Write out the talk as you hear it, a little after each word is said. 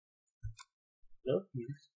Hello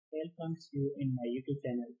friends, welcomes you in my YouTube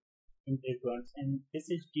channel Intrigues, and this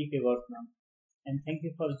is DK Workman, and thank you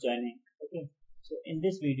for joining. Okay, so in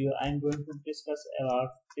this video I am going to discuss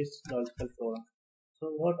about this logical program. So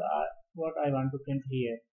what I want to print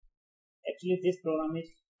here. Actually, this program is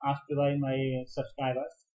asked by my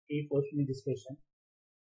subscribers. He posted me this question.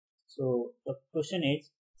 So the question is,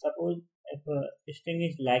 suppose if a string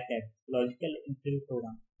is like that, logical interview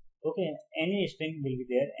program. Okay, any string will be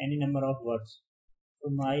there, any number of words. So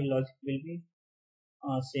my logic will be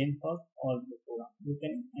same for all the program. You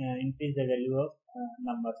can increase the value of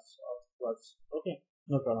numbers of words. Okay,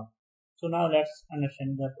 no problem. So now let's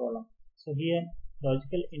understand the problem. So here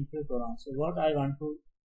logical interview program. So what I want to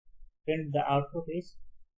print the output is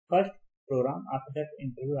first program, after that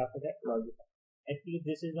interview, after that logical. Actually,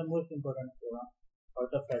 this is the most important program for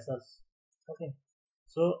the freshers. Okay.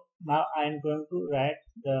 So now I am going to write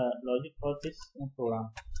the logic for this program.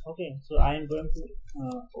 Okay. So I am going to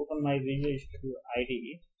open my Visual Studio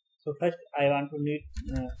IDE. So first I want to need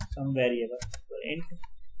some variable. So int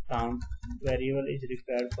count variable is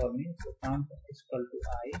required for me. So count is equal to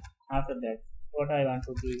I. After that, what I want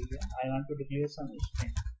to do here, I want to declare some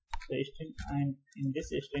string. So string, in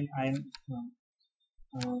this string I am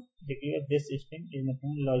declare this string is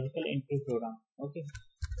nothing logical interview program. Okay,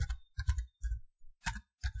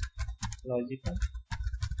 logical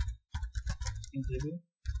interview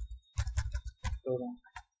program.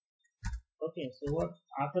 Okay, so what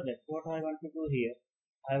after that, what I want to do here,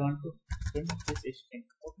 I want to print this string.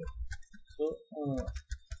 Okay, so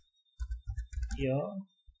your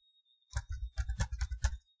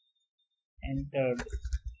entered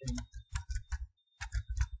string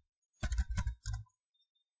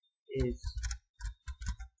is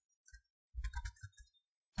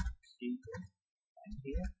simple and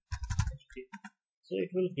here so it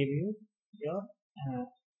will give you your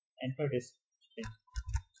entered string.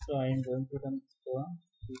 So I am going to run this program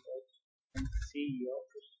and see your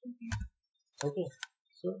string here. Okay,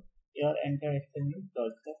 so your entered string is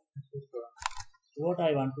logical program. So what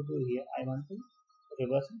I want to do here, I want to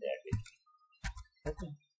reverse that string.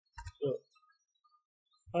 Okay, so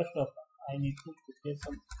first of all I need to declare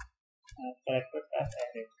some character type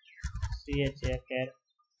array. Char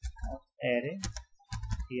of array.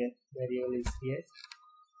 Here variable is ch.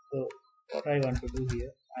 So what I want to do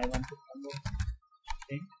here, I want to convert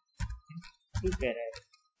string into char array.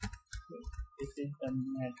 So this is the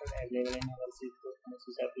method available in our C#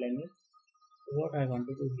 language. So what I want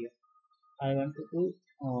to do here, I want to do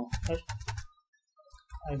first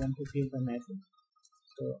I want to give the method.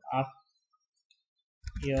 So after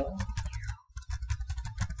your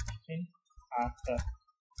string after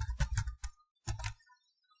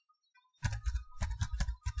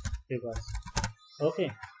reverse.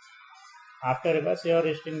 Okay, after reverse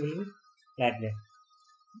your string will be like that.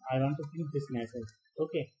 I want to print this message.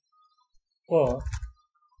 Okay, for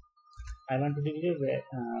I want to declare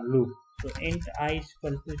loop. So int I is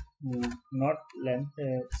equal to not length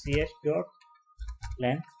ch dot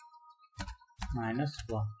length minus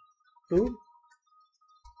 1 to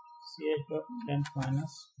ch dot length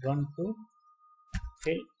minus 1 to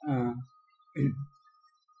till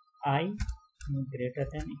I greater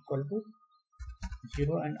than equal to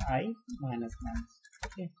 0 and I minus minus.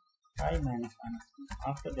 Okay, I minus minus.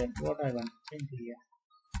 After that, what I want to change here,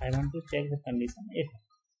 I want to check the condition if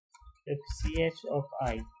ch of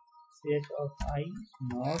I is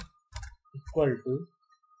not equal to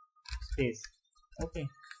space. Okay,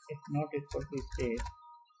 if not equal to space,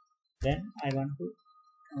 then I want to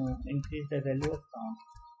increase the value of count.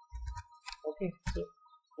 Okay, so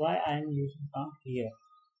why I am using count here?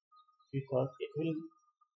 Because it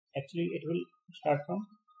will start from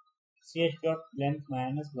ch dot length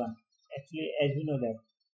minus 1. Actually, as we know that,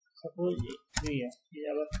 suppose here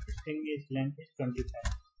our string is length is 25.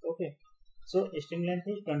 Okay, so string length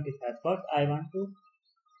is 25, but I want to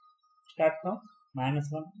start from minus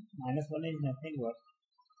 1. Minus 1 is nothing but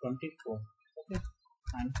 24. Okay,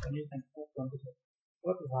 minus 1 is nothing but 24.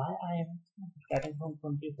 But why I am starting from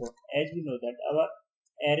 24? As we know that our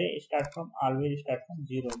array always start from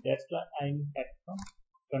 0. That's why I am starting from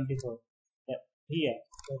 24. Here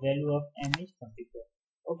the value of n is 24.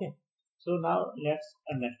 Okay, so now let's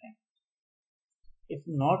understand. If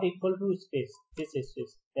not equal to space, this is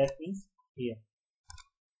space. That means here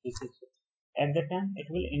this is space. At the time it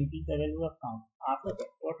will increase the value of count. After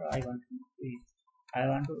that, what I want to do is I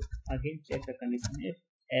want to again check the condition if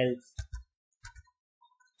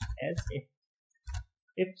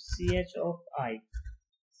if ch of I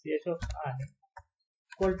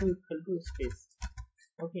equal to space.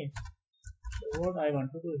 Okay, so what I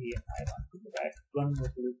want to do here, I want to write one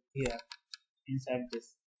more loop here inside this.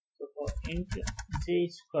 So for int j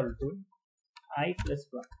is equal to I plus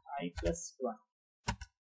 1, I plus 1.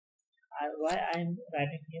 Why I am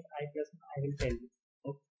writing here I plus 1, I will tell you.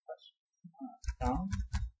 Okay, first count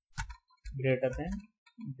greater than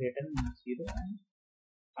 0, and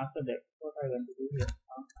after that what I want to do here,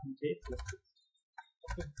 count j plus 2.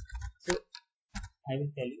 Okay, so I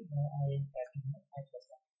will tell you why I am writing here I plus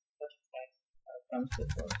 1. First write transfer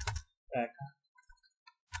for data.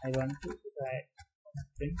 I want to write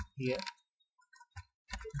print here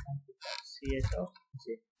ch of j.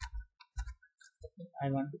 Okay, I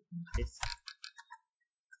want to print this.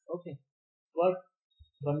 Okay, but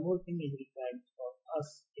one more thing is required for us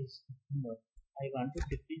is more. I want to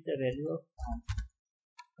decrease the value of count.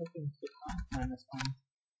 Okay, so count minus 1.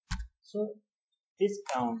 So this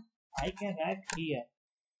count I can write here.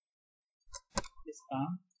 This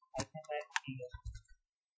count I can write here.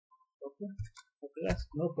 Okay, okay, that's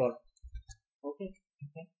no problem. Okay, you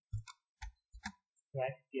can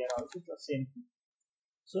write here also the same thing.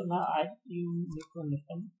 So now you need to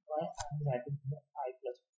understand why I am writing here I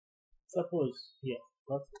plus 1. Suppose here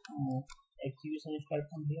what execution is start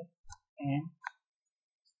from here, and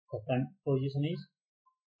the position is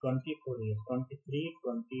 24 here, 23,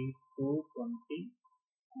 22, 20,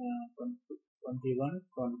 21,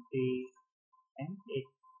 20 and 8,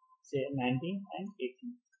 say 19 and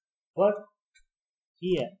 18. But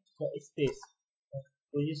here the space, the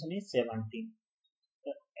position is 17. So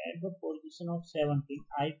at the position of 17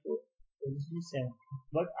 I put position is 17,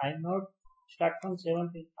 but I am not start from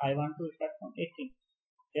 17, I want to start from 18.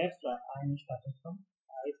 That's why I am starting from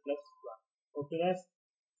I plus 1. Okay guys,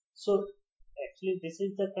 so actually this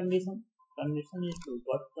is the condition is true,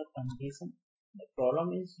 but the problem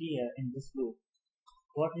is here in this loop.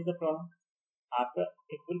 What is the problem? After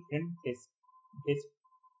it will print this it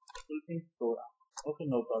will print program. Okay,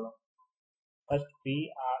 no problem. First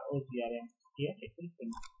program, here it will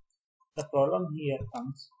print. The problem here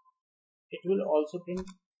comes, it will also print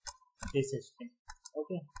this string.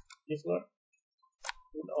 Okay, this word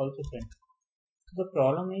will also print. So the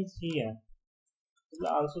problem is here, it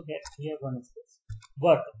will also get here one space,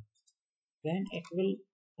 but when it will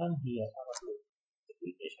come here, it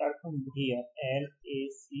will start from here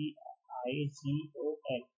LACIGOL,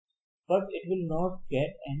 but it will not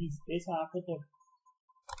get any space after that.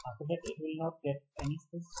 After that it will not get any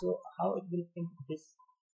space. So how it will print this?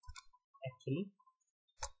 Actually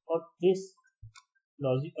for this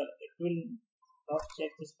logical it will not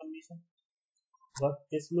check this condition, but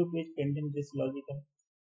this loop is printing this logical.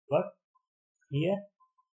 But here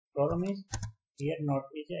problem is here not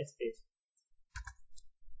is a space.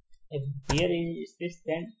 If here is space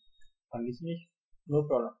then condition is no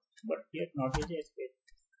problem, but here not is a space.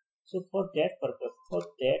 So for that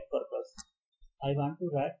purpose I want to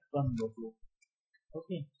write one more loop.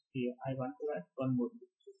 Okay, here I want to write one more loop.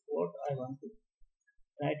 So what I want to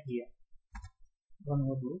write here, one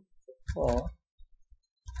more loop for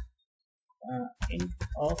int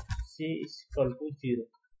of c is equal to 0,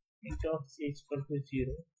 int of c is equal to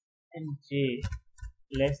 0 and j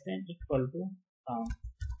less than equal to count.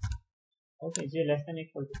 Okay, j less than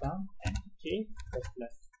equal to count and j plus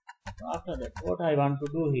plus. So after that what I want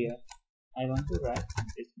to do here, I want to write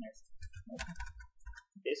this message. Okay,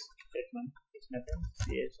 this statement is nothing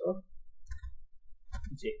ch of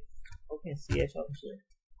j. Okay, ch of j.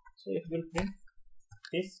 So it will print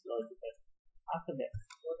this logical. After that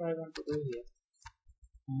what I want to do here,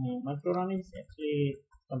 my program is actually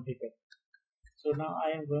completed. So now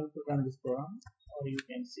I am going to run this program, or you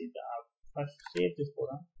can see the first save this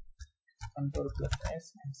program, Ctrl plus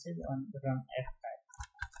S and save on run F5.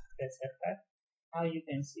 Press F5. Now you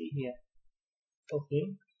can see here.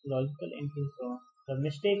 Okay, logical entry program. The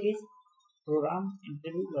mistake is program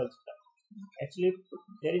interview logical. Actually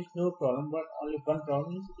there is no problem, but only one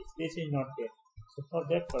problem is space is not there. So for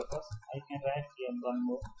that purpose I can write here one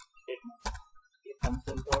more statement. Here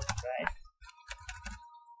console.write.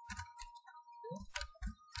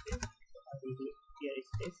 Here is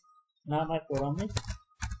this. Now my program is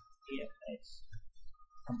here is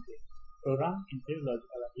complete. Program interview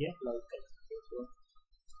logical here logical.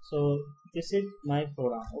 So this is my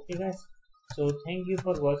program. Okay guys, so thank you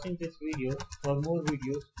for watching this video. For more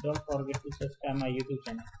videos don't forget to subscribe my YouTube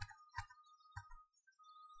channel,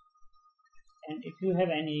 and if you have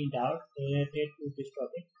any doubt related to this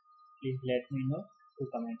topic, please let me know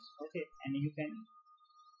through comments. Okay, and you can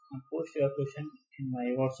post your question in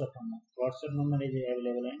my WhatsApp number. WhatsApp number is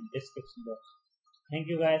available in description box. Thank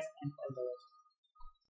you guys and all the best.